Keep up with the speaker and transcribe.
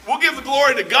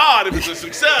glory to God if it's a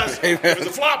success. Amen. If it's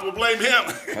a flop, we'll blame him.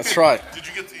 That's right. Did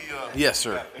you get the... Yes,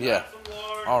 sir. Yeah.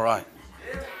 All right.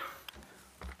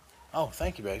 Oh,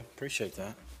 thank you, babe. Appreciate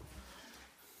that.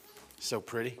 So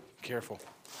pretty. Careful.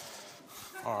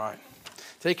 All right.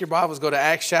 Take your Bibles, go to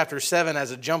Acts chapter 7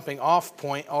 as a jumping off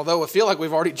point, although I feel like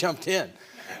we've already jumped in.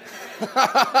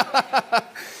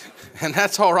 And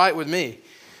that's all right with me.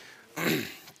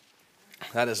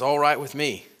 That is all right with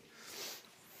me.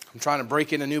 I'm trying to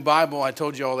break in a new Bible. I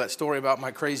told you all that story about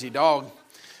my crazy dog.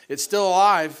 It's still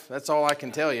alive. That's all I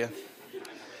can tell you.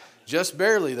 Just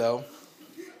barely, though.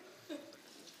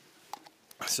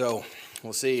 So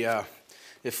we'll see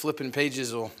if flipping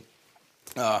pages will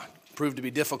prove to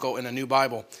be difficult in a new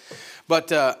Bible. But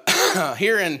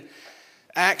here in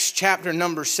Acts chapter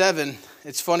number 7,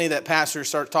 it's funny that pastors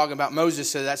start talking about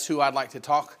Moses, so that's who I'd like to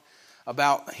talk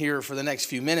about here for the next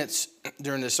few minutes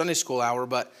during the Sunday school hour.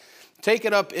 But take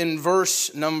it up in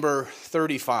verse number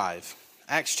 35.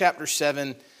 Acts chapter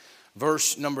 7,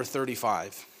 verse number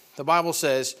 35. The Bible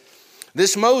says,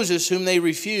 "This Moses whom they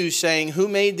refused, saying, Who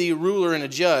made thee a ruler and a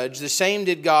judge? The same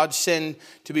did God send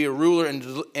to be a ruler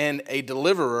and a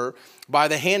deliverer by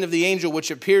the hand of the angel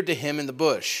which appeared to him in the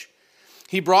bush.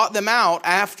 He brought them out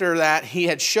after that he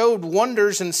had showed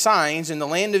wonders and signs in the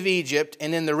land of Egypt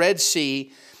and in the Red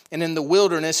Sea and in the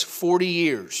wilderness 40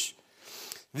 years.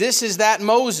 This is that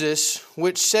Moses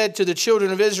which said to the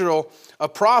children of Israel, A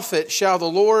prophet shall the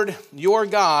Lord your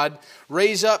God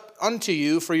raise up unto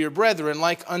you for your brethren,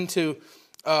 like unto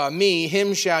me,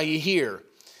 him shall ye hear."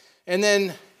 And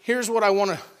then here's what I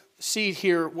want to see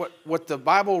here, what the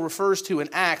Bible refers to in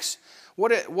Acts,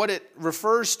 what it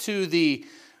refers to the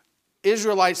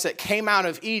Israelites that came out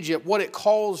of Egypt, what it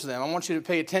calls them. I want you to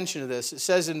pay attention to this. It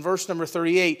says in verse number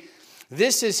 38,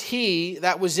 "This is he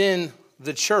that was in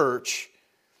the church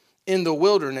in the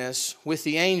wilderness with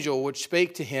the angel which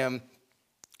spake to him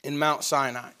in Mount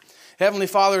Sinai." Heavenly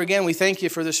Father, again, we thank you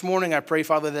for this morning. I pray,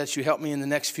 Father, that you help me in the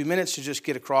next few minutes to just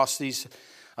get across these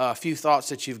few thoughts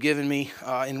that you've given me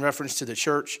in reference to the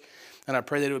church. And I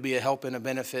pray that it would be a help and a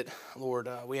benefit, Lord.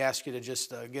 We ask you to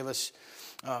just give us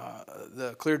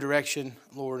the clear direction,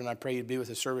 Lord, and I pray you'd be with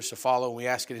the service to follow. We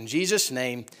ask it in Jesus'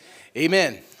 name.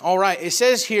 Amen. All right. It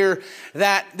says here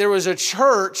that there was a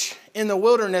church in the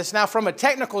wilderness. Now, from a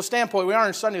technical standpoint, we are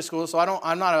in Sunday school, so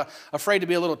I'm not afraid to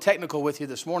be a little technical with you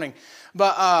this morning.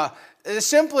 But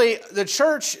simply, the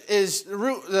church is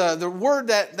the word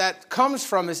that comes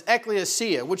from is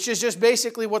ecclesia, which is just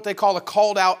basically what they call a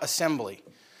called out assembly.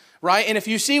 Right? And if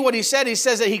you see what he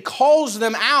says that he calls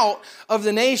them out of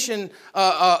the nation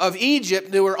of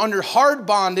Egypt. They were under hard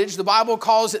bondage. The Bible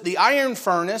calls it the iron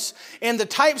furnace. And the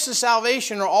types of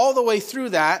salvation are all the way through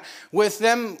that, with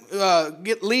them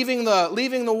leaving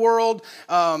the world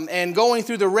and going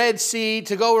through the Red Sea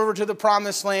to go over to the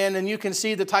Promised Land. And you can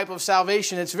see the type of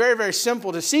salvation. It's very, very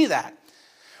simple to see that.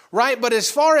 Right? But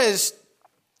as far as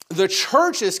the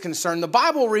church is concerned, the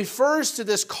Bible refers to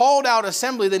this called out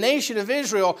assembly, the nation of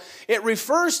Israel, it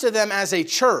refers to them as a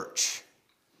church.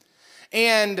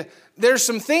 And there's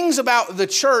some things about the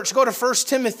church. Go to 1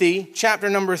 Timothy chapter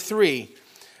number 3.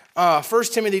 1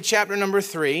 Timothy chapter number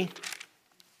 3.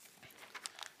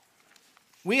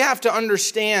 We have to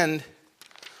understand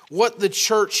what the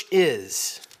church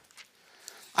is.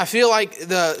 I feel like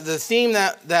the theme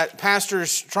that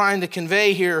Pastor's trying to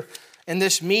convey here in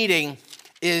this meeting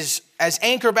is, as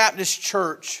Anchor Baptist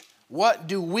Church, what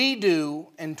do we do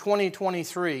in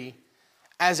 2023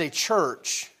 as a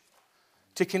church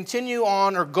to continue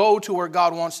on or go to where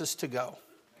God wants us to go?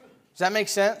 Does that make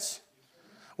sense?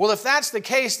 Well, if that's the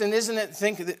case, then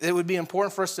it would be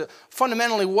important for us to,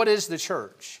 fundamentally, what is the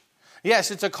church? Yes,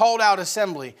 it's a called out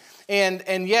assembly.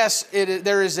 And yes,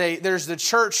 there's the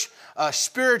church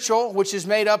spiritual, which is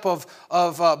made up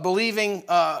of believing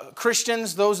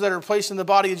Christians, those that are placed in the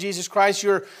body of Jesus Christ.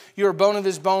 You're bone of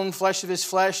his bone, flesh of his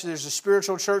flesh. There's a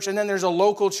spiritual church. And then there's a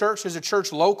local church. There's a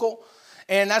church local.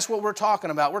 And that's what we're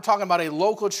talking about. We're talking about a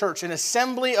local church, an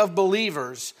assembly of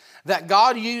believers that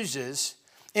God uses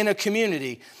in a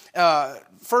community.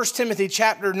 1 Timothy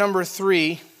chapter number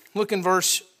 3, look in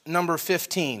verse number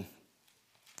 15.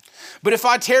 "But if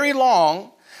I tarry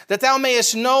long, that thou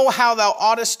mayest know how thou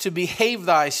oughtest to behave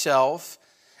thyself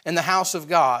in the house of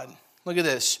God." Look at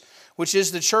this. "Which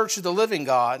is the church of the living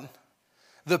God,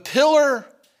 the pillar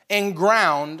and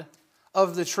ground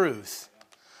of the truth."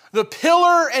 The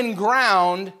pillar and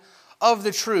ground of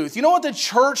the truth. You know what the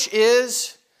church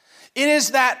is? It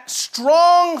is that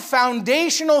strong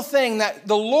foundational thing that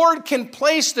the Lord can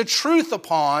place the truth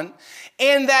upon,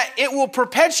 and that it will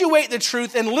perpetuate the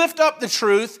truth and lift up the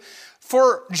truth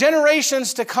for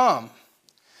generations to come.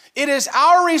 It is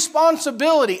our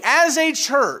responsibility as a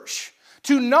church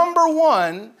to, number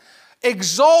one,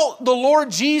 exalt the Lord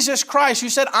Jesus Christ, who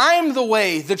said, I'm the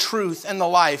way, the truth, and the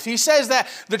life. He says that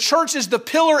the church is the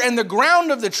pillar and the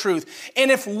ground of the truth.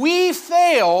 And if we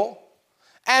fail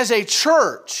as a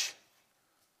church,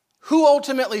 who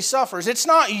ultimately suffers? It's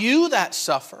not you that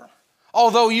suffer,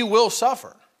 although you will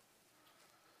suffer.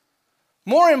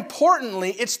 More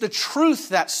importantly, it's the truth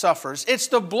that suffers. It's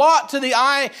the blot to the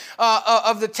eye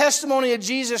of the testimony of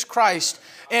Jesus Christ.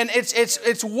 And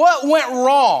it's what went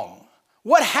wrong.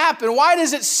 What happened? Why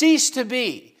does it cease to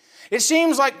be? It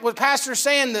seems like what Pastor's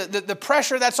saying, the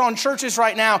pressure that's on churches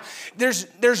right now,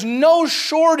 there's no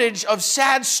shortage of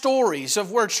sad stories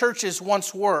of where churches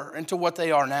once were and to what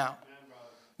they are now.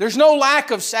 There's no lack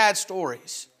of sad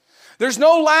stories. There's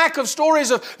no lack of stories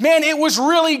of, man, it was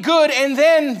really good and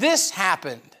then this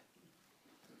happened.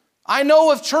 I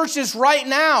know of churches right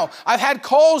now. I've had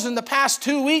calls in the past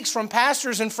 2 weeks from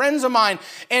pastors and friends of mine,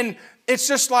 and it's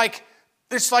just like,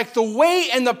 the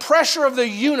weight and the pressure of the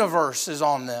universe is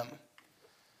on them.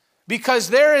 Because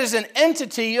there is an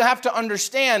entity, you have to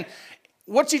understand,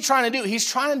 what's he trying to do? He's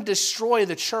trying to destroy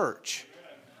the church.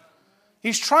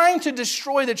 He's trying to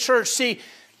destroy the church. See,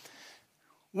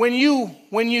 when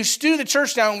you stew the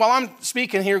church down, while I'm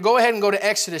speaking here, go ahead and go to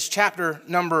Exodus chapter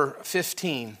number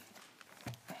 15.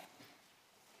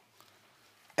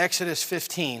 Exodus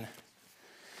 15.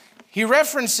 He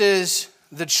references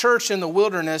the church in the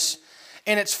wilderness,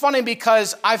 and it's funny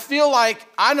because I feel like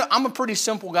I'm a pretty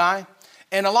simple guy,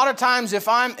 and a lot of times if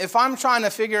I'm trying to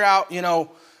figure out,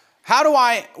 how do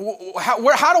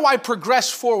I progress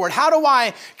forward? How do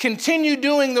I continue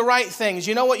doing the right things?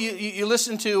 You know what? You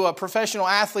listen to professional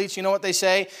athletes, you know what they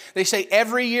say? They say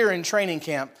every year in training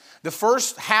camp, the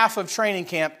first half of training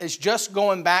camp is just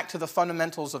going back to the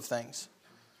fundamentals of things.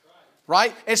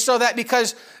 Right? It's so that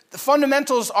because the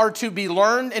fundamentals are to be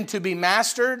learned and to be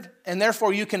mastered, and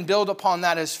therefore you can build upon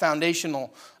that as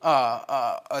foundational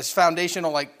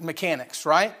like mechanics,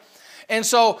 right? And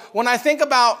so when I think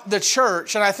about the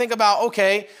church and I think about,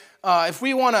 okay, if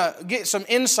we want to get some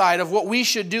insight of what we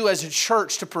should do as a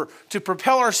church to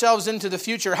propel ourselves into the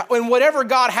future, and whatever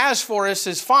God has for us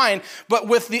is fine, but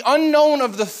with the unknown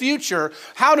of the future,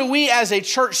 how do we as a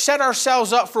church set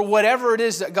ourselves up for whatever it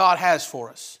is that God has for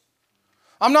us?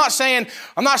 I'm not saying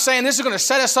this is going to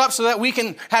set us up so that we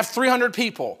can have 300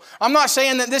 people. I'm not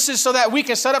saying that this is so that we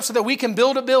can set up so that we can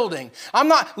build a building.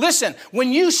 Listen,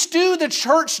 when you stew the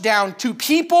church down to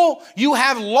people, you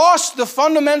have lost the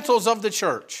fundamentals of the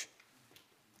church.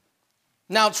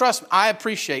 Now, trust me, I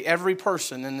appreciate every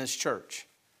person in this church.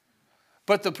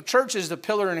 But the church is the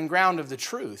pillar and ground of the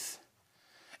truth.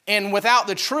 And without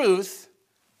the truth,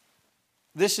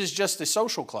 this is just a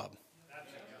social club.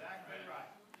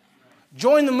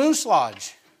 Join the Moose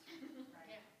Lodge.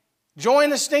 Join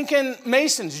the stinking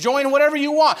Masons. Join whatever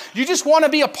you want. You just want to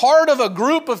be a part of a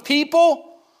group of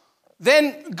people?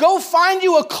 Then go find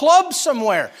you a club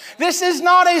somewhere. This is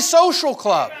not a social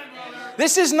club.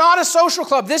 This is not a social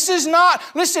club.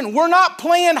 Listen, we're not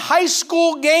playing high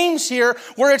school games here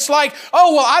where it's like,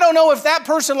 oh, well, I don't know if that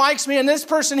person likes me and this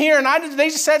person here, and they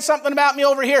just said something about me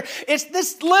over here. It's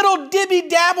this little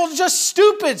dibby-dabble, just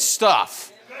stupid stuff.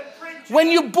 When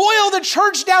you boil the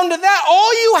church down to that,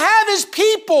 all you have is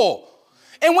people.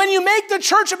 And when you make the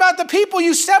church about the people,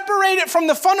 you separate it from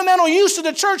the fundamental use of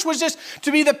the church, which is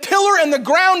to be the pillar and the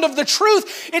ground of the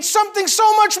truth. It's something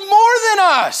so much more than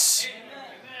us.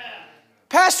 Amen.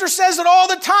 Pastor says it all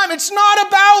the time. It's not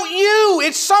about you.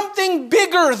 It's something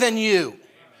bigger than you.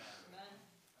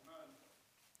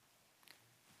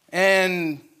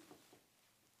 And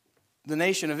the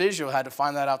nation of Israel had to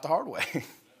find that out the hard way.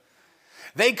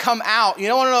 They come out. You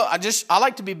don't want to know. I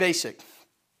like to be basic.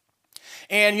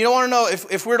 And you don't want to know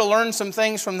if we're to learn some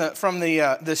things from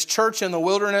this church in the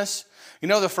wilderness. You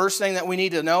know the first thing that we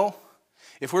need to know,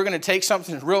 if we're going to take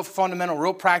something real fundamental,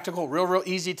 real practical, real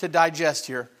easy to digest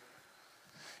here.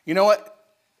 You know what?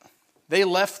 They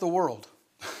left the world.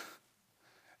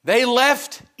 They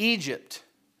left Egypt.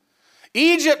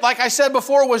 Egypt, like I said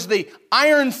before, was the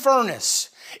iron furnace.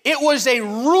 It was a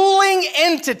ruling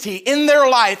entity in their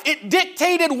life. It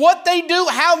dictated what they do,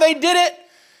 how they did it.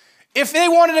 If they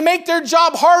wanted to make their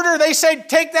job harder, they said,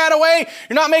 take that away.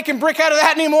 You're not making brick out of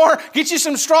that anymore. Get you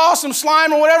some straw, some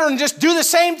slime or whatever, and just do the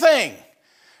same thing.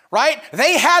 Right?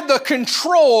 They had the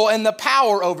control and the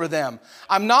power over them.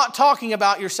 I'm not talking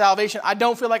about your salvation. I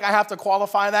don't feel like I have to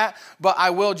qualify that, but I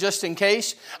will just in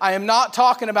case. I am not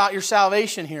talking about your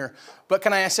salvation here. But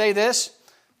can I say this?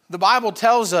 The Bible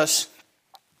tells us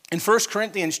In 1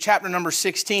 Corinthians chapter number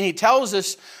 16, he tells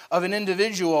us of an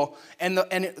individual, and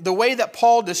the way that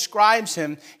Paul describes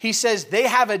him, he says they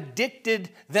have addicted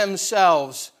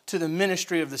themselves to the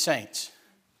ministry of the saints.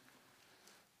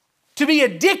 To be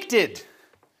addicted,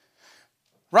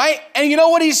 right? And you know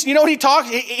what he talks?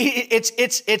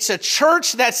 It's a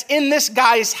church that's in this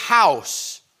guy's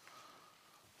house.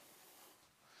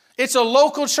 It's a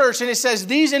local church, and it says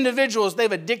these individuals,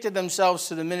 they've addicted themselves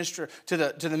to the ministry, to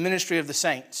the ministry of the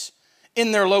saints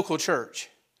in their local church.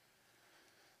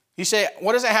 You say,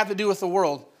 what does that have to do with the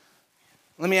world?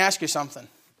 Let me ask you something.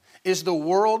 Is the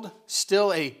world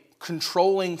still a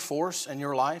controlling force in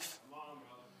your life?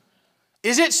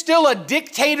 Is it still a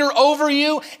dictator over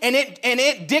you, and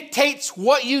it dictates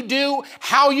what you do,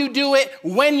 how you do it,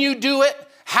 when you do it,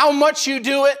 how much you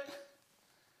do it?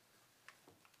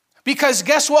 Because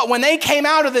guess what? When they came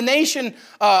out of the nation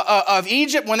of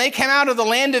Egypt, when they came out of the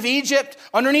land of Egypt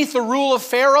underneath the rule of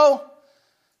Pharaoh,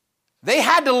 they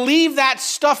had to leave that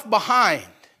stuff behind.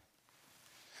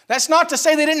 That's not to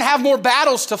say they didn't have more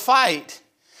battles to fight,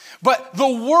 but the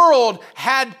world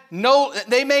had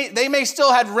they may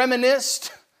still have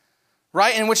reminisced,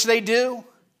 right, in which they do,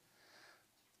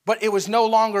 but it was no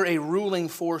longer a ruling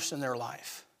force in their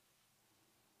life.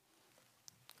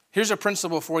 Here's a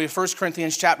principle for you. 1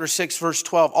 Corinthians chapter 6, verse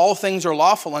 12. All things are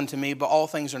lawful unto me, but all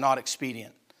things are not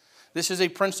expedient. This is a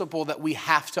principle that we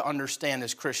have to understand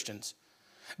as Christians.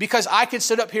 Because I could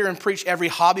sit up here and preach every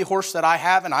hobby horse that I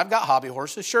have, and I've got hobby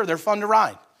horses. Sure, they're fun to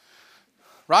ride.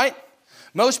 Right?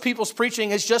 Most people's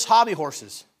preaching is just hobby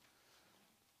horses.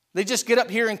 They just get up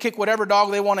here and kick whatever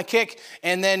dog they want to kick,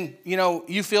 and then,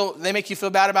 they make you feel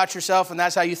bad about yourself, and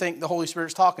that's how you think the Holy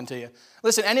Spirit's talking to you.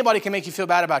 Listen, anybody can make you feel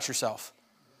bad about yourself.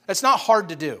 It's not hard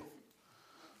to do,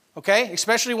 okay?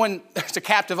 Especially when it's a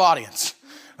captive audience,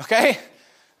 okay?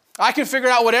 I can figure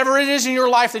out whatever it is in your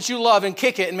life that you love and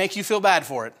kick it and make you feel bad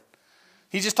for it.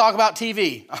 You just talk about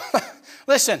TV.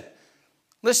 Listen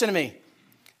to me.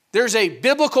 There's a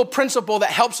biblical principle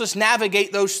that helps us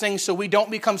navigate those things so we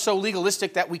don't become so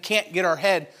legalistic that we can't get our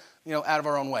head, out of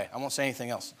our own way. I won't say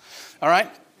anything else, all right?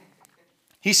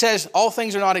 He says, all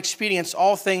things are not expedience,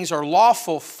 all things are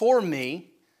lawful for me.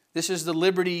 This is the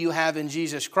liberty you have in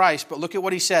Jesus Christ. But look at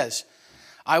what he says.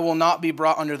 I will not be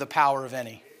brought under the power of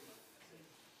any.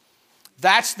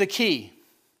 That's the key.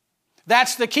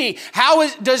 That's the key. How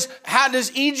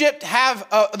does Egypt have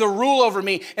the rule over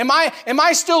me? Am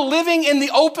I still living in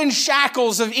the open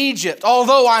shackles of Egypt,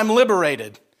 although I'm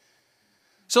liberated?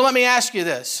 So let me ask you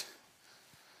this.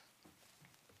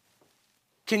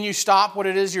 Can you stop what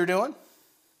it is you're doing?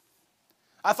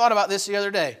 I thought about this the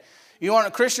other day.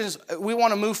 Christians, we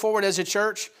want to move forward as a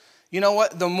church. You know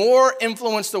what? The more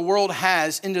influence the world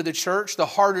has into the church, the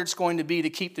harder it's going to be to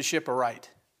keep the ship aright.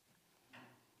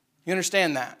 You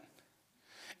understand that?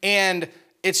 And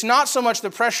it's not so much the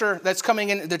pressure that's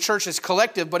coming in the church as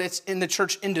collective, but it's in the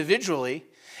church individually.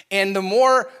 And the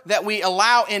more that we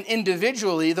allow in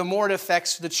individually, the more it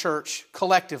affects the church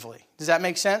collectively. Does that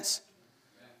make sense?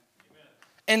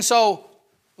 And so,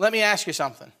 let me ask you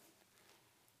something.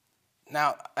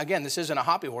 Now, again, this isn't a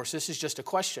hobby horse. This is just a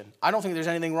question. I don't think there's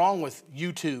anything wrong with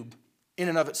YouTube in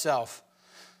and of itself.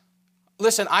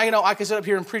 Listen, I know I can sit up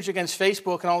here and preach against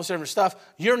Facebook and all this different stuff.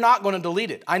 You're not going to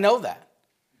delete it. I know that.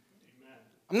 Amen.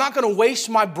 I'm not going to waste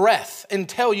my breath and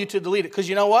tell you to delete it because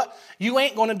you know what? You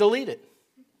ain't going to delete it.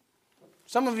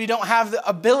 Some of you don't have the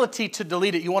ability to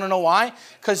delete it. You want to know why?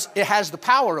 Because it has the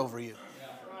power over you.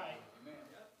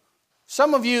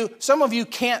 Some of you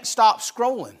can't stop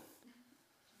scrolling.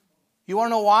 You want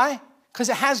to know why? Because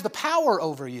it has the power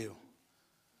over you.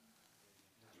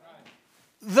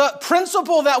 The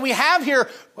principle that we have here,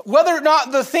 whether or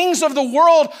not the things of the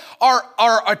world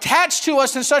are attached to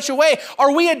us in such a way,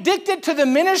 are we addicted to the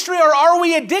ministry or are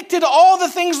we addicted to all the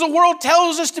things the world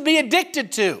tells us to be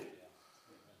addicted to?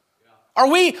 Are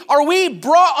we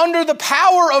brought under the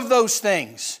power of those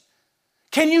things?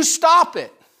 Can you stop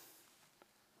it?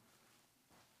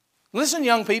 Listen,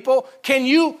 young people, can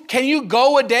you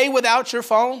go a day without your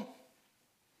phone?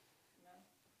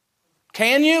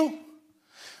 Can you?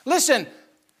 Listen,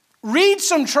 read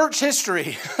some church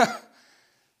history.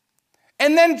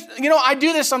 And then, I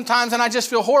do this sometimes and I just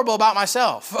feel horrible about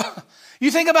myself. You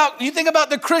think about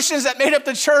the Christians that made up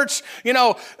the church,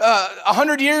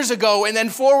 100 years ago and then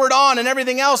forward on and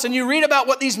everything else. And you read about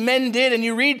what these men did and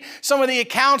you read some of the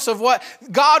accounts of what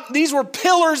these were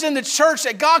pillars in the church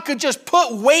that God could just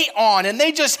put weight on and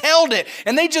they just held it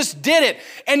and they just did it.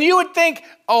 And you would think,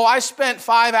 I spent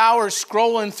 5 hours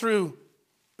scrolling through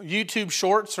YouTube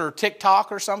shorts or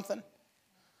TikTok or something.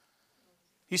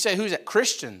 You say, who's that?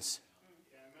 Christians.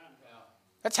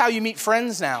 That's how you meet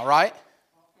friends now, right?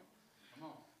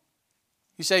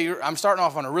 You say, I'm starting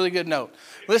off on a really good note.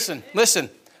 Listen.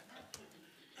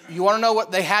 You want to know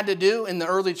what they had to do in the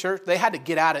early church? They had to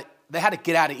get out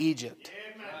of Egypt.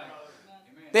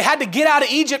 They had to get out of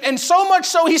Egypt, and so much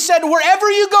so he said, wherever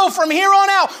you go from here on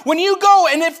out, when you go,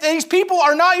 and if these people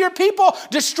are not your people,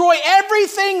 destroy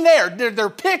everything there. Their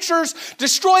pictures,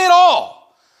 destroy it all.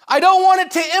 I don't want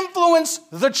it to influence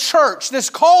the church, this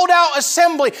called out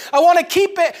assembly. I want to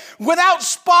keep it without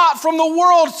spot from the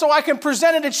world so I can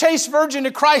present it a chaste virgin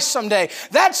to Christ someday.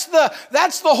 That's the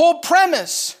whole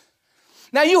premise.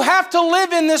 Now you have to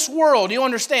live in this world. You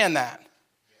understand that?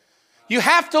 You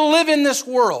have to live in this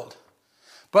world.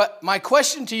 But my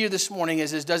question to you this morning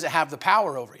is does it have the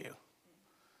power over you?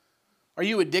 Are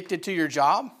you addicted to your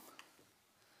job?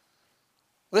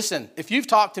 Listen, if you've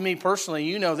talked to me personally,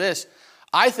 you know this.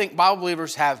 I think Bible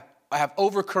believers have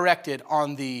overcorrected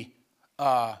on the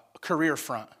career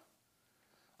front.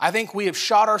 I think we have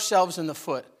shot ourselves in the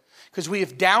foot because we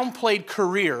have downplayed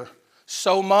career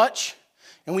so much,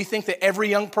 and we think that every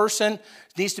young person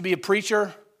needs to be a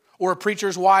preacher or a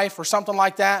preacher's wife or something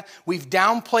like that. We've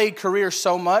downplayed career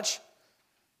so much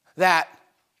that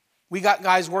we got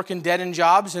guys working dead-end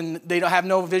jobs and they don't have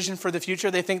no vision for the future.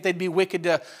 They think they'd be wicked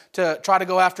to try to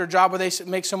go after a job where they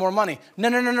make some more money.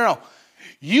 No.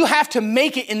 You have to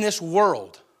make it in this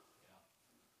world.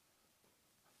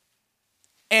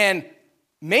 And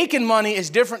making money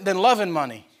is different than loving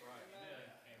money.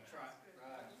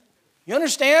 You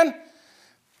understand?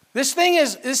 This thing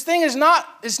is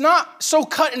not so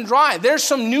cut and dry. There's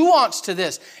some nuance to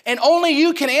this. And only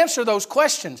you can answer those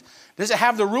questions. Does it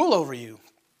have the rule over you?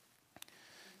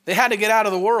 They had to get out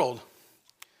of the world.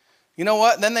 You know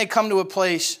what? Then they come to a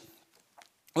place,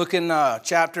 look in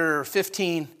chapter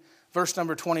 15, verse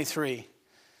number 23.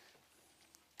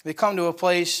 They come to a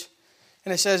place,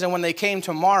 and it says, and when they came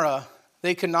to Marah,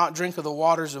 they could not drink of the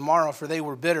waters of Marah, for they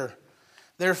were bitter.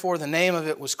 Therefore, the name of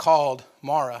it was called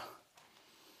Marah.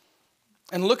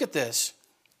 And look at this.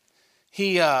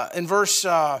 He, in verse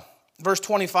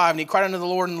 25, and he cried unto the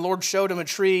Lord, and the Lord showed him a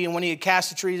tree. And when he had cast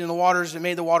the tree in the waters, it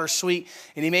made the waters sweet.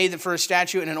 And he made them for a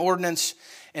statute and an ordinance.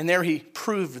 And there he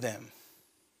proved them.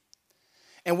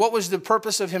 And what was the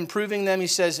purpose of him proving them? He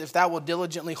says, if thou wilt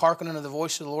diligently hearken unto the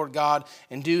voice of the Lord God,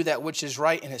 and do that which is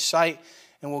right in his sight,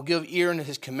 and will give ear unto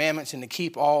his commandments, and to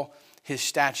keep all his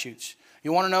statutes.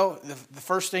 You want to know the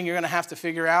first thing you're going to have to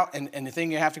figure out, and the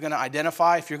thing you have to going to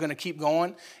identify if you're going to keep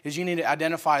going, is you need to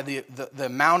identify the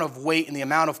amount of weight and the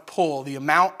amount of pull, the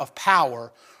amount of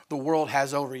power the world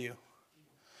has over you.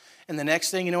 And the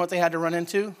next thing, you know what they had to run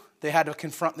into? They had to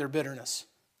confront their bitterness.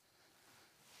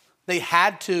 They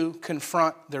had to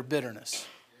confront their bitterness.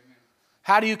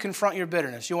 How do you confront your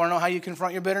bitterness? You want to know how you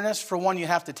confront your bitterness? For one, you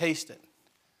have to taste it.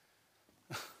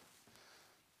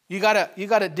 You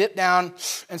gotta dip down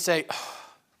and say, oh,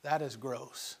 that is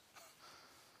gross.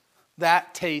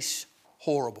 That tastes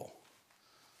horrible.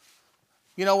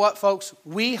 You know what, folks?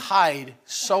 We hide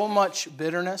so much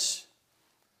bitterness.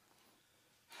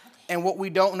 And what we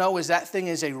don't know is that thing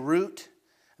is a root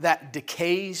that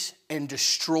decays and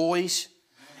destroys.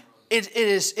 It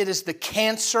is the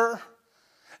cancer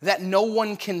that no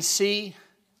one can see.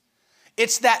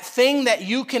 It's that thing that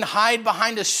you can hide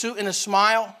behind a suit and a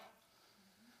smile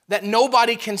that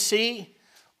nobody can see,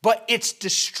 but it's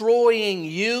destroying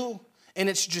you, and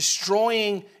it's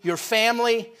destroying your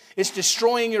family. It's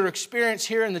destroying your experience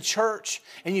here in the church.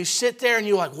 And you sit there and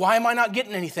you're like, why am I not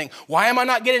getting anything? Why am I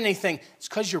not getting anything? It's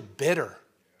because you're bitter.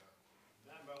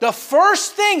 The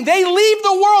first thing, they leave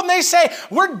the world and they say,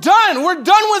 we're done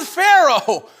with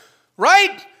Pharaoh,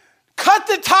 right? Cut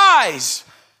the ties.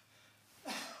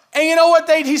 And you know what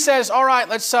he says, all right,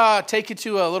 let's take you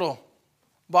to a little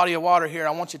body of water here.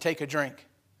 I want you to take a drink.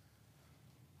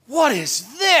 What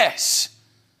is this?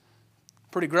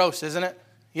 Pretty gross, isn't it?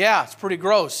 Yeah, it's pretty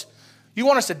gross. You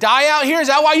want us to die out here? Is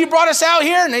that why you brought us out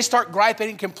here? And they start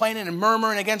griping and complaining and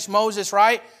murmuring against Moses,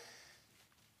 right?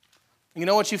 You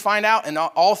know what you find out? And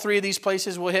all three of these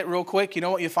places we'll hit real quick. You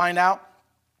know what you find out?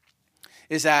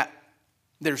 Is that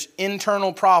there's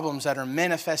internal problems that are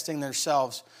manifesting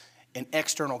themselves in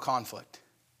external conflict.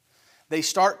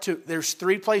 There's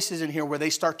three places in here where they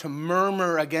start to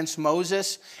murmur against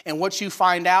Moses. And what you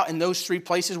find out in those three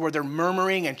places where they're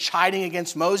murmuring and chiding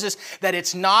against Moses, that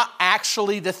it's not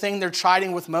actually the thing they're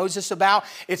chiding with Moses about.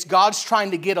 It's God's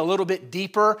trying to get a little bit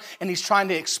deeper, and he's trying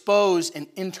to expose an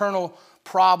internal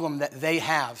problem that they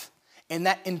have. And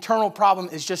that internal problem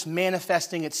is just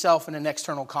manifesting itself in an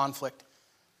external conflict.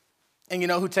 And you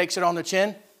know who takes it on the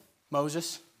chin?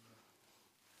 Moses.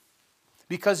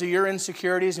 Because of your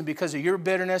insecurities and because of your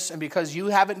bitterness and because you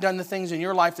haven't done the things in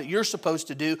your life that you're supposed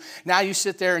to do, now you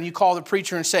sit there and you call the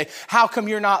preacher and say, how come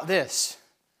you're not this?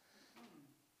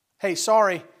 hey,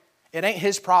 sorry, it ain't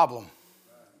his problem.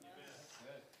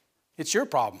 It's your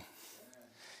problem.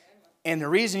 And the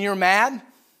reason you're mad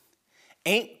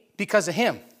ain't because of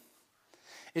him.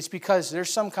 It's because there's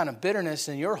some kind of bitterness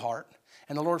in your heart.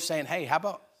 And the Lord's saying, hey, how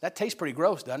about, that tastes pretty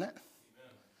gross, doesn't it?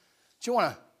 Do you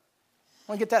want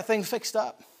to get that thing fixed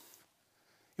up?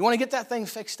 You want to get that thing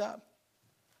fixed up?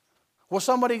 Well,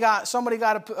 somebody got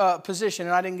a position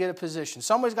and I didn't get a position.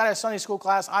 Somebody's got a Sunday school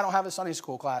class. I don't have a Sunday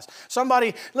school class.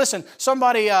 Somebody, they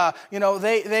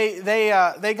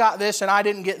got this and I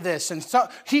didn't get this. And so,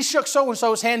 he shook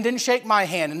so-and-so's hand, didn't shake my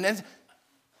hand. And then,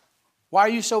 why are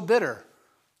you so bitter?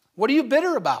 What are you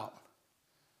bitter about?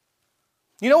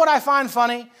 You know what I find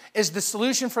funny is the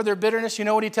solution for their bitterness. You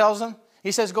know what he tells them?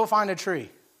 He says, go find a tree. He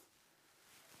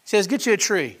says, get you a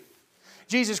tree.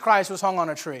 Jesus Christ was hung on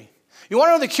a tree. You want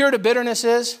to know what the cure to bitterness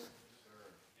is?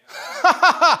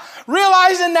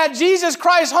 Realizing that Jesus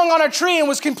Christ hung on a tree and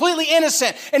was completely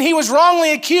innocent, and he was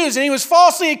wrongly accused, and he was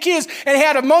falsely accused, and he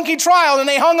had a monkey trial, and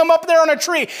they hung him up there on a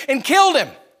tree and killed him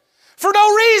for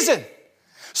no reason.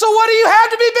 So what do you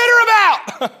have to be bitter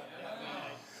about?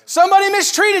 Somebody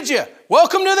mistreated you.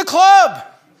 Welcome to the club.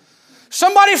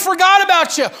 Somebody forgot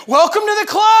about you. Welcome to the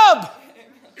club.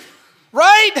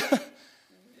 Right?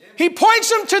 He points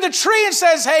them to the tree and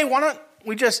says, hey, why don't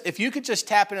we just, if you could just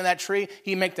tap into that tree,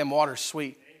 he'd make them waters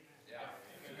sweet.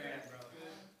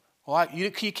 Well, you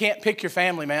can't pick your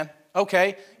family, man.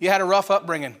 Okay, you had a rough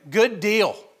upbringing. Good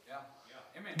deal.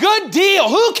 Good deal.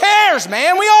 Who cares,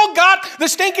 man? We all got the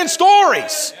stinking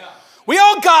stories. We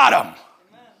all got them.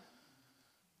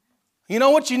 You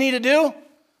know what you need to do?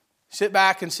 Sit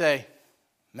back and say,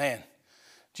 man,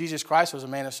 Jesus Christ was a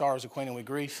man of sorrows, acquainted with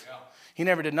grief. He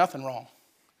never did nothing wrong.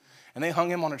 And they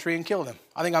hung him on a tree and killed him.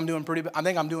 I think I'm doing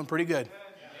pretty good.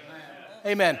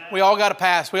 Amen. We all got a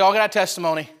pass. We all got a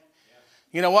testimony.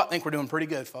 You know what? I think we're doing pretty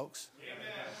good, folks.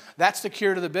 That's the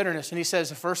cure to the bitterness. And he says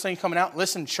the first thing coming out,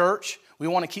 listen, church, we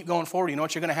want to keep going forward. You know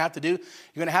what you're going to have to do? You're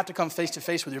going to have to come face to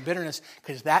face with your bitterness,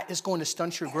 because that is going to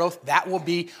stunt your growth. That will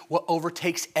be what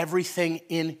overtakes everything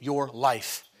in your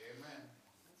life. Amen.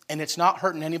 And it's not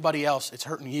hurting anybody else. It's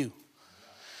hurting you.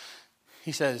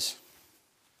 He says,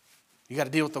 you got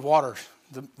to deal with the waters,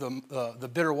 the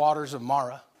bitter waters of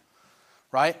Mara,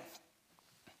 right?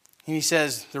 And he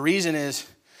says the reason is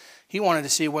he wanted to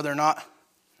see whether or not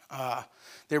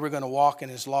they were going to walk in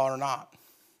his law or not.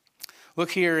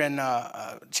 Look here in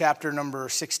chapter number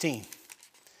 16.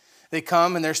 They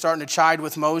come and they're starting to chide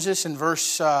with Moses in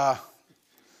verse, verse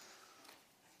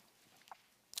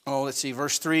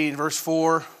 3 and verse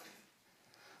 4.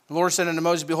 The Lord said unto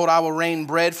Moses, behold, I will rain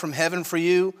bread from heaven for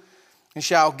you, and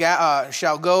shall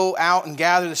go out and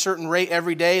gather at a certain rate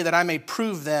every day, that I may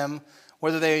prove them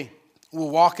whether they will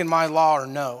walk in my law or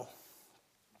no.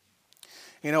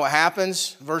 You know what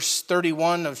happens? Verse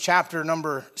 31 of chapter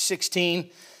number 16.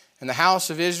 And the house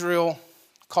of Israel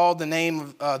called the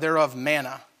name thereof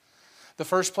manna. The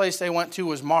first place they went to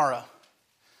was Mara.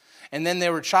 And then they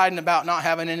were chiding about not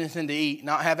having anything to eat,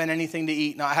 not having anything to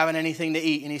eat, not having anything to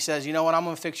eat. And he says, you know what? I'm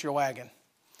going to fix your wagon.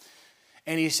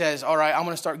 And he says, all right, I'm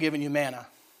going to start giving you manna.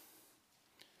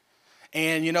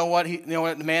 And you know what? You know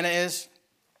what manna is?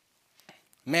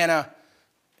 Manna,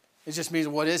 it just means,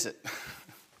 what is it?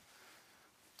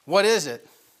 What is it?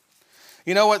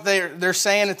 You know what they're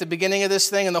saying at the beginning of this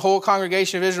thing? And the whole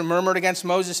congregation of Israel murmured against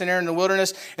Moses and Aaron in the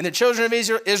wilderness. And the children of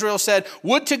Israel said,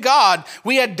 would to God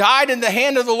we had died in the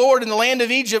hand of the Lord in the land of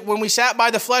Egypt, when we sat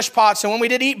by the flesh pots, and when we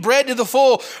did eat bread to the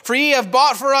full. For ye have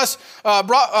brought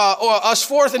us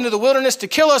forth into the wilderness to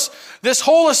kill us, this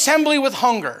whole assembly with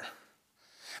hunger.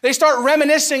 They start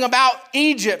reminiscing about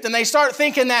Egypt, and they start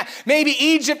thinking that maybe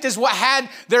Egypt is what had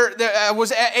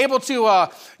was able to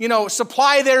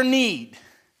supply their need.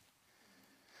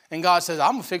 And God says,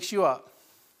 I'm going to fix you up.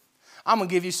 I'm going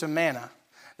to give you some manna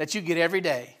that you get every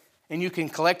day. And you can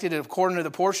collect it according to the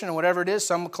portion and whatever it is.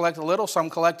 Some collect a little, some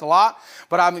collect a lot.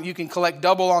 But you can collect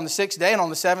double on the 6th day. And on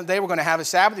the 7th day, we're going to have a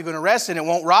Sabbath. You're going to rest and it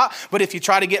won't rot. But if you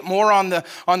try to get more on the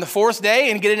 4th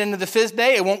day and get it into the 5th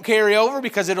day, it won't carry over,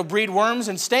 because it'll breed worms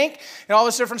and stink and all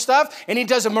this different stuff. And he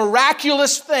does a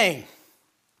miraculous thing.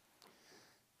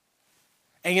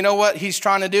 And you know what he's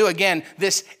trying to do? Again,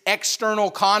 this external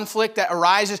conflict that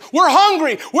arises. We're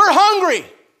hungry. We're hungry.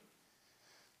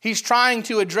 He's trying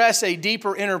to address a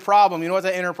deeper inner problem. You know what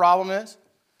that inner problem is?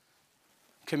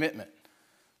 Commitment.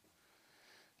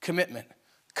 Commitment.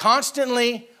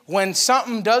 Constantly, when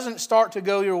something doesn't start to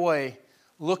go your way,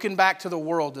 looking back to the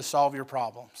world to solve your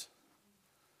problems.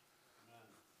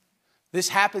 This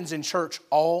happens in church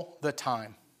all the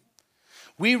time.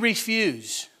 We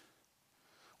refuse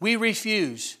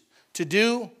to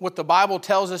do what the Bible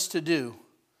tells us to do,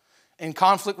 in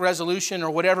conflict resolution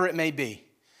or whatever it may be.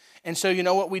 And so you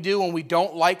know what we do when we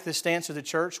don't like the stance of the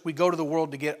church? We go to the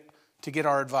world to get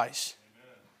our advice.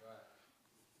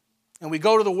 And we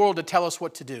go to the world to tell us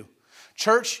what to do.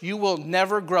 Church, you will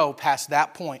never grow past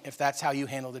that point if that's how you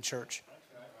handle the church.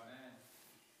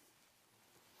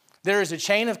 There is a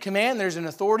chain of command, there's an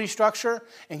authority structure,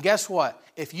 and guess what?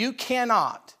 If you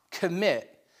cannot commit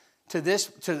to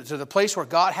the place where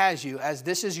God has you, as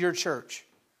this is your church,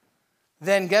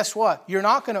 then guess what? You're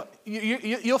not going to,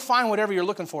 you'll find whatever you're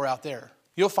looking for out there.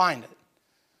 You'll find it.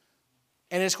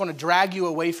 And it's going to drag you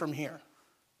away from here.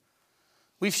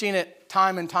 We've seen it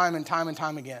time and time and time and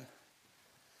time again.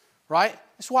 Right?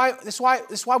 That's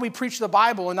why we preach the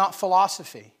Bible and not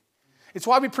philosophy. It's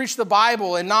why we preach the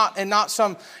Bible and not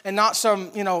some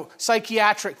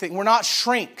psychiatric thing. We're not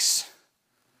shrinks.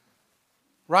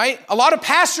 Right? A lot of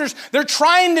pastors, they're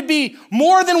trying to be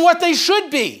more than what they should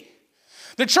be.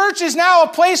 The church is now a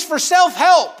place for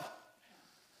self-help.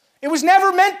 It was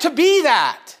never meant to be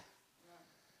that.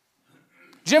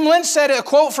 Jim Lynch said a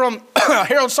quote from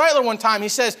Harold Seidler one time. He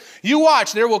says, "You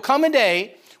watch, there will come a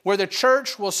day where the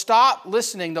church will stop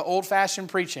listening to old-fashioned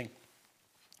preaching,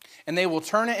 and they will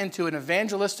turn it into an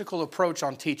evangelistical approach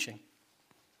on teaching."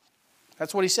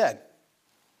 That's what he said.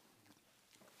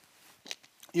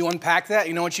 You unpack that,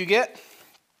 you know what you get?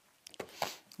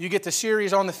 You get the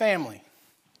series on the family.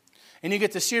 And you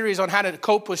get the series on how to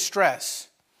cope with stress.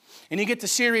 And you get the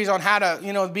series on how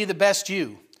to, be the best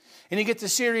you. And you get the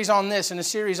series on this and the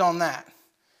series on that.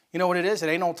 You know what it is? It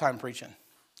ain't old-time preaching.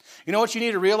 You know what you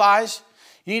need to realize?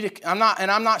 I'm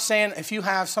not saying if you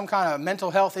have some kind of mental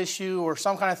health issue or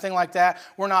some kind of thing like that,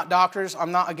 we're not doctors.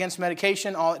 I'm not against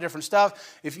medication, all that different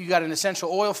stuff. If you got an essential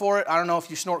oil for it, I don't know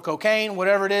if you snort cocaine,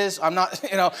 whatever it is. I'm not,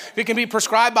 if it can be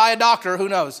prescribed by a doctor, who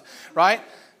knows, right?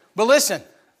 But listen,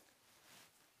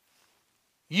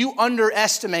 you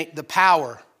underestimate the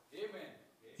power.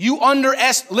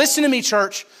 Listen to me,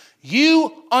 church.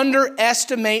 You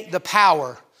underestimate the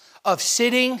power of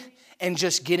sitting and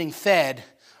just getting fed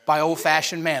by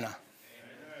old-fashioned manna. Amen.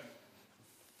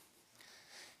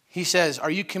 He says, are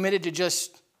you committed to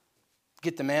just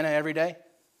get the manna every day?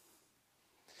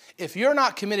 If you're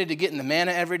not committed to getting the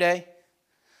manna every day,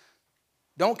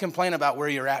 don't complain about where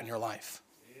you're at in your life.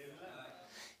 Amen.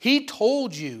 He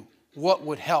told you what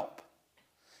would help.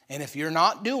 And if you're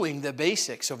not doing the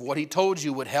basics of what he told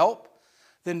you would help,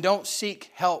 then don't seek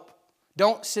help.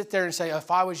 Don't sit there and say, if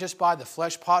I was just by the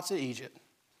flesh pots of Egypt.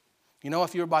 You know,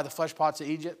 if you were by the flesh pots of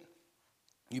Egypt,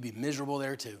 you'd be miserable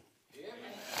there too.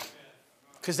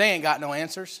 Because they ain't got no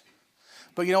answers.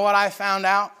 But you know what I found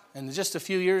out? In just a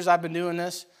few years I've been doing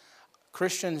this,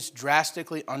 Christians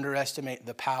drastically underestimate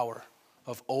the power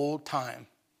of old-time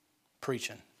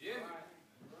preaching.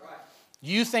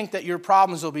 You think that your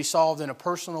problems will be solved in a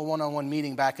personal one-on-one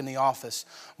meeting back in the office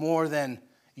more than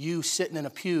you sitting in a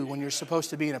pew when you're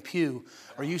supposed to be in a pew,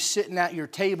 or you sitting at your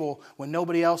table when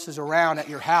nobody else is around at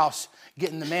your house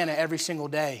getting the manna every single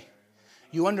day.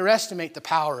 You underestimate the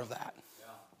power of that.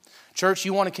 Church,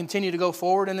 you want to continue to go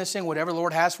forward in this thing, whatever the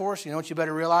Lord has for us, you know what you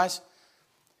better realize?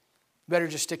 You better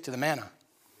just stick to the manna.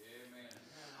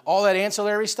 All that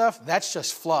ancillary stuff, that's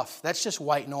just fluff. That's just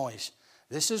white noise.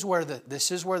 This is where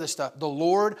the stuff, the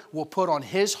Lord will put on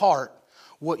his heart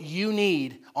what you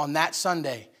need on that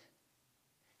Sunday.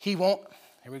 He won't,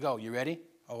 here we go, you ready?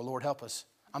 Oh, Lord, help us.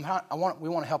 We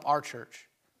want to help our church.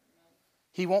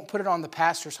 He won't put it on the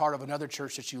pastor's heart of another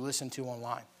church that you listen to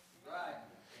online.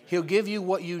 He'll give you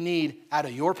what you need out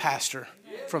of your pastor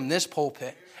from this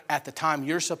pulpit at the time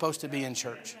you're supposed to be in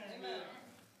church.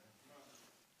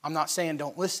 I'm not saying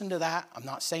don't listen to that. I'm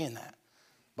not saying that.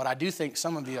 But I do think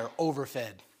some of you are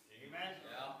overfed.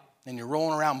 And you're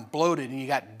rolling around bloated and you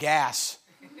got gas.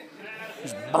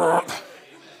 Just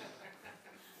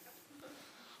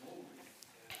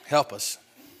help us.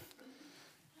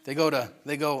 They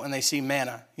go and they see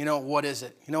manna. You know, what is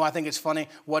it? You know, I think it's funny.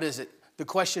 What is it? The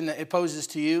question that it poses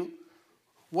to you,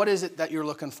 what is it that you're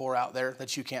looking for out there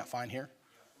that you can't find here?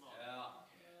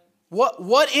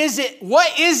 What is it?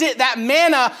 What is it that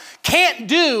manna can't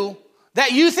do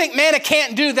that you think manna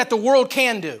can't do that the world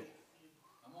can do?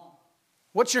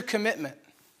 What's your commitment?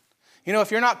 You know,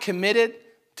 if you're not committed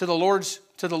to the Lord's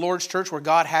church where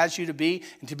God has you to be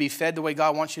and to be fed the way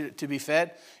God wants you to be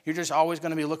fed, you're just always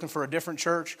going to be looking for a different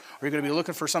church, or you're going to be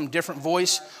looking for some different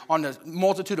voice on the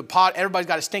multitude of everybody's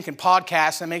got a stinking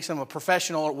podcast that makes them a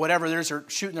professional or whatever it is they're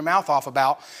shooting their mouth off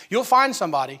about. You'll find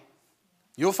somebody.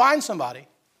 You'll find somebody.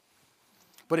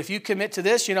 But if you commit to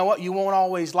this, you know what? You won't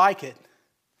always like it.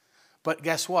 But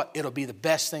guess what? It'll be the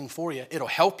best thing for you. It'll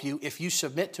help you if you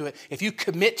submit to it. If you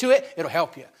commit to it, it'll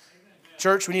help you.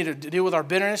 Church, we need to deal with our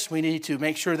bitterness. We need to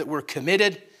make sure that we're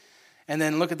committed. And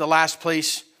then look at the last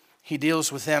place he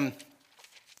deals with them.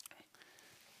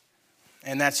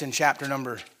 And that's in chapter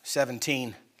number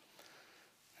 17.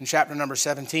 In chapter number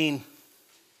 17,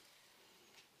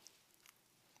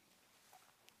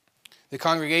 the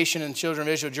congregation and children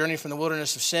of Israel journeyed from the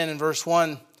wilderness of sin in verse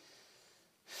 1.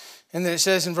 And then it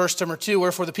says in verse number 2,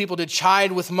 wherefore the people did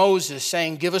chide with Moses,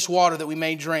 saying, give us water that we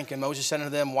may drink. And Moses said unto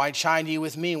them, why chide ye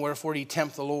with me? Wherefore do ye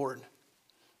tempt the Lord?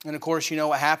 And of course, you know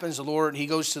what happens. The Lord, he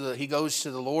goes to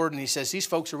the Lord and he says, these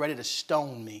folks are ready to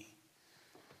stone me.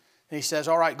 And he says,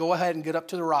 all right, go ahead and get up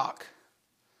to the rock.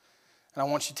 And I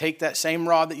want you to take that same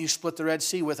rod that you split the Red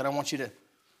Sea with, and I want you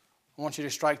to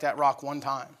strike that rock one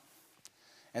time.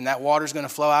 And that water's going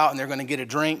to flow out and they're going to get a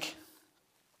drink.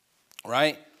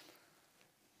 Right?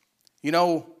 You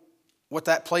know what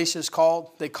that place is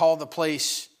called? They call the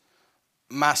place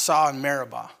Massah and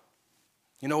Meribah.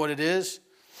 You know what it is?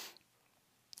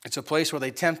 It's a place where they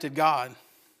tempted God.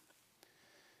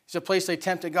 It's a place they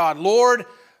tempted God. Lord,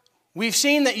 we've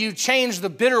seen that you changed the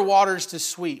bitter waters to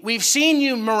sweet. We've seen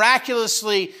you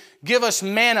miraculously give us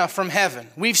manna from heaven.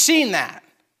 We've seen that.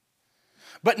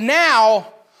 But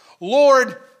now,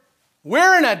 Lord,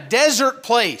 we're in a desert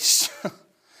place.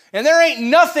 And there ain't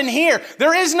nothing here.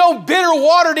 There is no bitter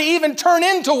water to even turn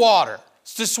into water.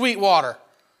 It's to sweet water.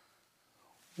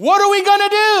 What are we going to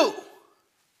do?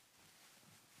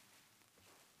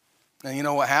 And you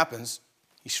know what happens?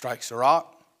 He strikes the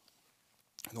rock.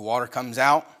 The water comes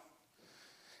out.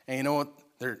 And you know what?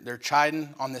 They're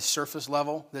chiding on this surface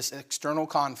level, this external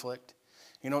conflict.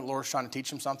 You know what the Lord's trying to teach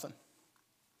them something?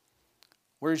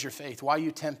 Where's your faith? Why are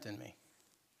you tempting me?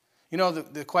 You know,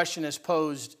 the question is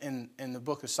posed in the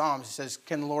book of Psalms. It says,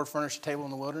 can the Lord furnish a table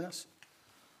in the wilderness?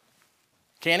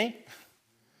 Can he?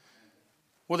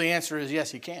 Well, the answer is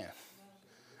yes, he can.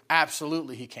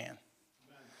 Absolutely, he can.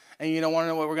 And you don't want to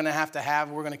know what we're going to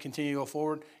have? We're going to continue to go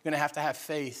forward. You're going to have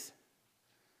faith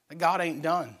that God ain't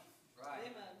done.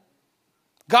 Right.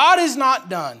 God is not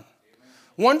done. Amen.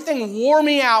 One thing wore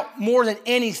me out more than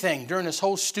anything during this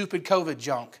whole stupid COVID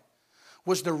junk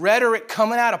was the rhetoric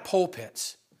coming out of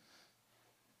pulpits.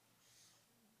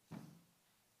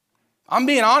 I'm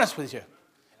being honest with you.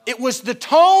 It was the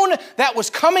tone that was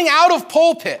coming out of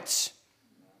pulpits.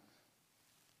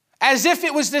 As if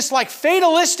it was this like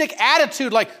fatalistic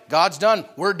attitude, like God's done,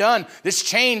 we're done, this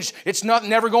changed, it's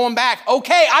never going back.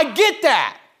 Okay, I get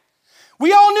that.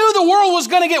 We all knew the world was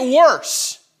going to get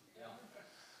worse.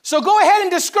 So go ahead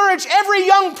and discourage every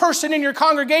young person in your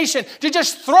congregation to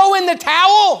just throw in the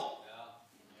towel.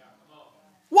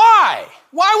 Why?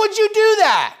 Why would you do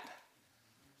that?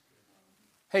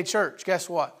 Hey, church, guess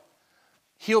what?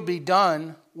 He'll be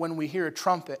done when we hear a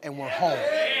trumpet and we're home.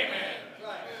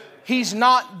 He's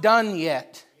not done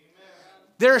yet.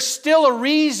 There's still a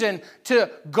reason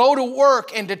to go to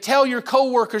work and to tell your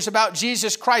coworkers about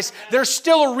Jesus Christ. There's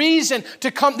still a reason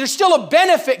to come. There's still a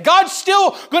benefit. God's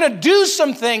still going to do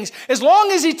some things as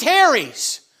long as he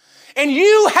tarries. And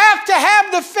you have to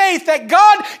have the faith that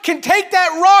God can take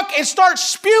that rock and start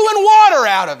spewing water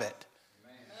out of it.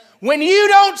 When you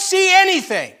don't see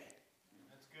anything.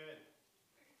 That's good.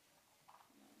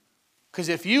 Because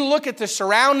if you look at the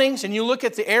surroundings and you look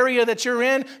at the area that you're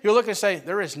in, you'll look and say,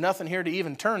 there is nothing here to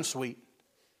even turn sweet.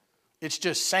 It's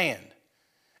just sand.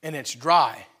 And it's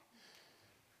dry.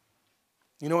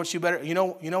 You know what you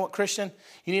know what, Christian?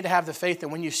 You need to have the faith that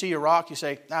when you see a rock, you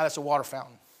say, that's a water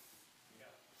fountain.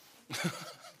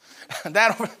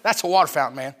 Yeah. That's a water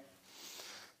fountain, man.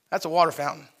 That's a water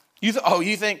fountain. You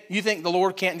think the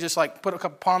Lord can't just like put a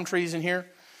couple palm trees in here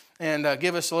and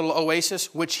give us a little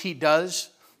oasis, which he does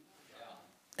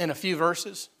in a few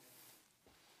verses?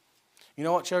 You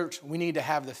know what, church? We need to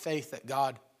have the faith that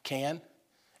God can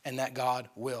and that God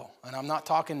will. And I'm not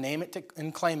talking name it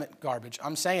and claim it garbage.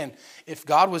 I'm saying if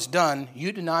God was done,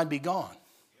 you'd and I'd be gone.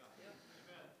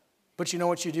 But you know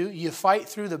what you do? You fight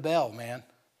through the bell, man.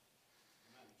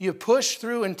 You push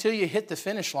through until you hit the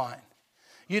finish line.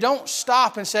 You don't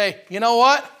stop and say, you know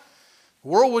what? The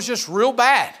world was just real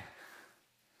bad.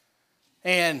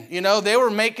 And, they were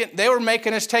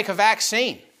making us take a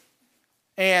vaccine.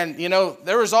 And,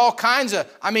 there was all kinds of,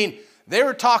 they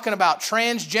were talking about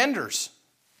transgenders.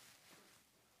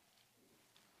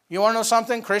 You want to know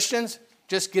something, Christians?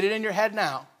 Just get it in your head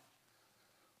now.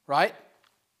 Right?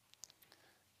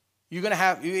 You're going to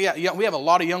have, we have a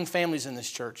lot of young families in this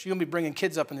church. You're going to be bringing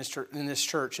kids up in this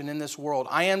church and in this world.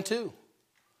 I am too.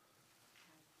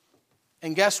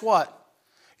 And guess what?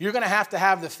 You're going to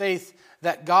have the faith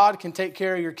that God can take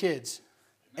care of your kids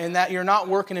and that you're not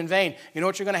working in vain. You know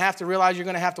what you're going to have to realize? You're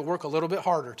going to have to work a little bit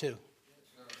harder too.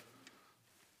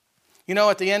 You know,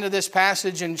 at the end of this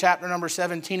passage in chapter number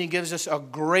 17, he gives us a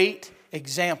great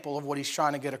example of what he's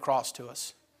trying to get across to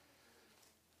us.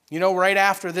 You know, right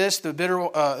after this,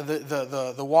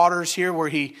 the waters here where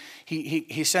he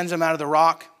sends them out of the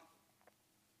rock.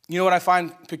 You know what I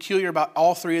find peculiar about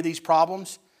all three of these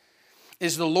problems?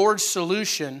 Is the Lord's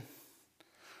solution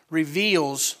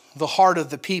reveals the heart of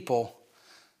the people.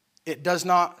 It does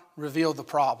not reveal the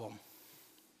problem.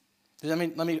 Let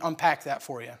me unpack that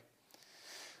for you.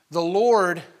 The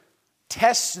Lord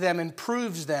tests them and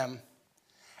proves them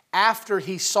after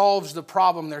he solves the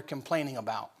problem they're complaining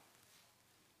about.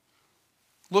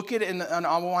 Look at it, and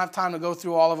I won't have time to go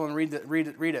through all of them and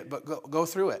read it, but go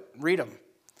through it. Read them.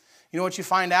 You know what you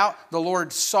find out? The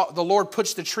Lord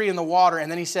puts the tree in the water,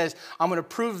 and then he says, I'm going to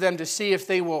prove them to see if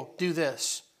they will do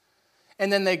this.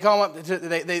 And then they go up,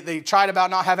 they tried about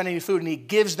not having any food, and he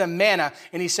gives them manna,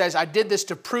 and he says, I did this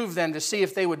to prove them, to see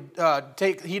if they would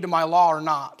take heed to my law or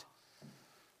not.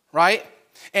 Right?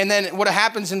 And then what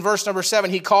happens in verse number 7,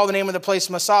 he called the name of the place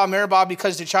Massah Meribah,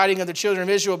 because the chiding of the children of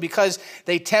Israel, because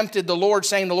they tempted the Lord,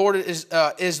 saying, the Lord is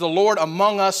the Lord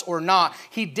among us or not?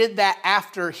 He did that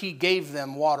after he gave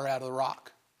them water out of the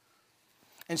rock.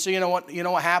 And so you know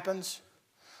what happens?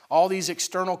 All these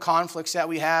external conflicts that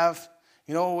we have,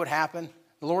 you know what would happen?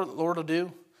 The Lord will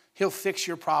do? He'll fix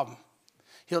your problem.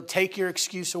 He'll take your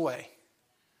excuse away.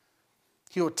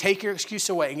 He will take your excuse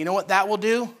away. And you know what that will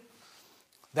do?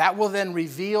 That will then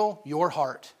reveal your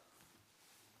heart.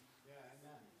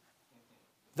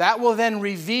 That will then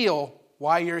reveal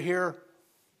why you're here.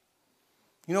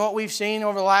 You know what we've seen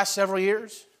over the last several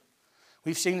years?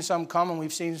 We've seen some come and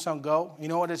we've seen some go. You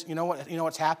know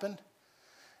what's happened?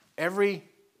 Every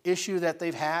issue that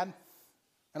they've had,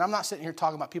 and I'm not sitting here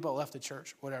talking about people that left the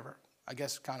church, whatever. I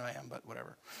guess kind of I am, but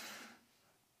whatever.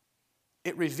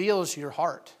 It reveals your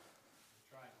heart.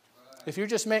 If you're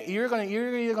either going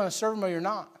to serve him or you're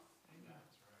not.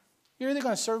 You're either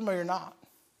going to serve him or you're not.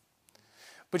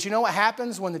 But you know what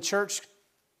happens when the church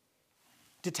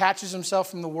detaches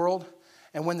himself from the world,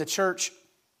 and when the church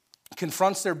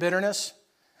confronts their bitterness,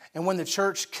 and when the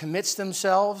church commits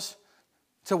themselves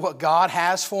to what God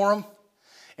has for them,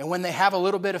 and when they have a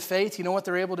little bit of faith, you know what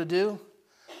they're able to do?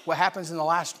 What happens in the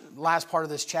last part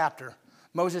of this chapter?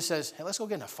 Moses says, hey, let's go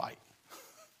get in a fight.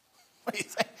 What do you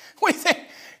think? What do you think?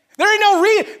 There ain't no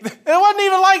reason. It wasn't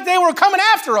even like they were coming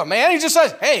after him, man. He just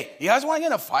says, hey, you guys want to get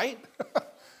in a fight?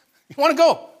 You want to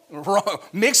go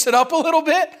mix it up a little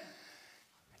bit?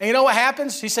 And you know what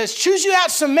happens? He says, choose you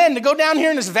out some men to go down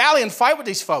here in this valley and fight with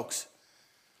these folks.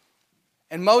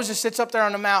 And Moses sits up there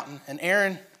on the mountain, and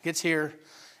Aaron gets here,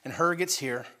 and Hur gets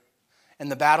here, and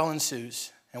the battle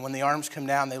ensues. And when the arms come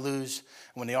down, they lose.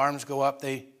 And when the arms go up,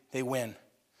 they win.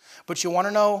 But you want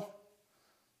to know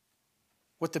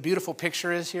what the beautiful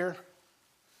picture is here?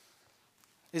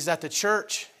 Is that the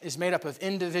church is made up of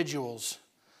individuals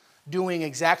doing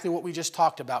exactly what we just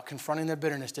talked about, confronting their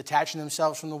bitterness, detaching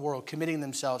themselves from the world, committing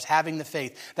themselves, having the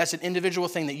faith. That's an individual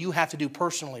thing that you have to do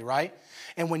personally, right?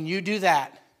 And when you do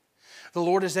that, the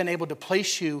Lord is then able to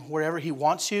place you wherever he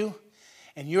wants you,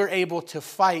 and you're able to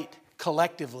fight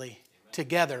collectively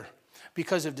together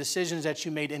because of decisions that you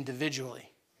made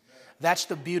individually. That's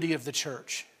the beauty of the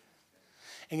church.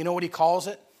 And you know what he calls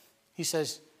it? He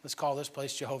says, let's call this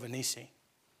place Jehovah Nissi.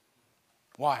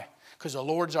 Why? Because the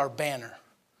Lord's our banner.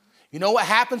 You know what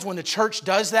happens when the church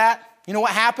does that? You know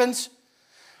what happens?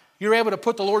 You're able to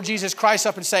put the Lord Jesus Christ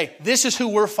up and say, this is who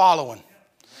we're following.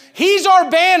 He's our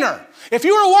banner. If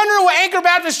you were wondering what Anchor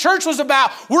Baptist Church was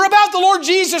about, we're about the Lord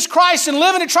Jesus Christ and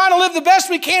living and trying to live the best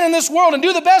we can in this world and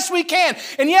do the best we can.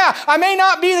 And yeah, I may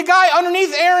not be the guy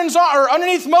underneath Aaron's or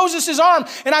underneath Moses' arm,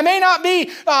 and I may not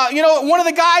be, one of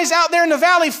the guys out there in the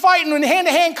valley fighting in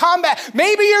hand-to-hand combat.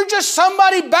 Maybe you're just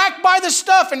somebody backed by the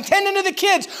stuff and tending to the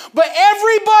kids. But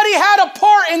everybody had a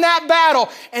part in that battle,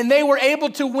 and they were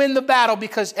able to win the battle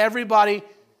because everybody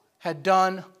had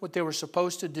done what they were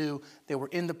supposed to do. They were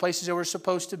in the places they were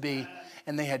supposed to be,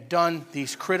 and they had done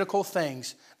these critical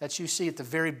things that you see at the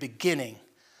very beginning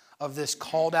of this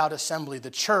called out assembly, the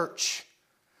church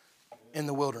in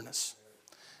the wilderness.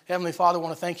 Heavenly Father, I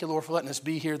want to thank you, Lord, for letting us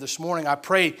be here this morning. I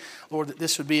pray, Lord, that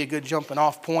this would be a good jumping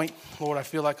off point. Lord, I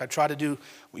feel like I try to do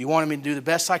what you wanted me to do the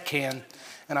best I can.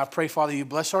 And I pray, Father, you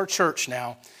bless our church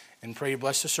now, and pray you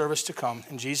bless the service to come.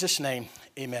 In Jesus' name,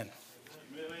 amen.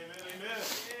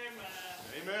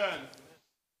 Amen.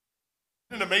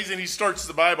 Isn't it amazing? He starts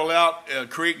the Bible out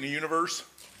creating the universe.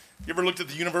 You ever looked at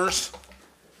the universe?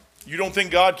 You don't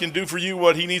think God can do for you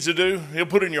what he needs to do? He'll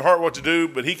put in your heart what to do,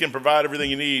 but he can provide everything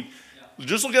you need. Yeah.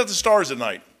 Just look at the stars at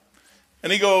night.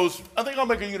 And he goes, I think I'll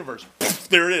make a universe.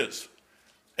 There it is.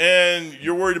 And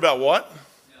you're worried about what?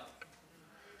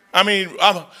 I mean,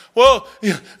 I don't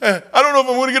know if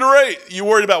I'm going to get a raise. You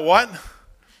worried about what?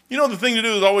 You know, the thing to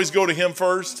do is always go to him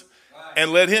first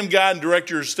and let him guide and direct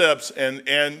your steps. And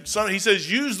he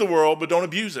says, use the world, but don't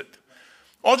abuse it.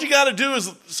 All you got to do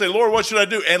is say, Lord, what should I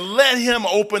do? And let him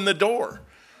open the door.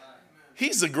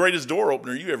 He's the greatest door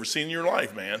opener you ever seen in your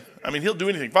life, man. I mean, he'll do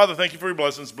anything. Father, thank you for your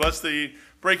blessings. Bless the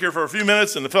break here for a few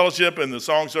minutes and the fellowship and the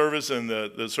song service and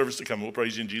the service to come. We'll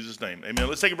praise you in Jesus' name. Amen.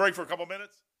 Let's take a break for a couple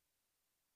minutes.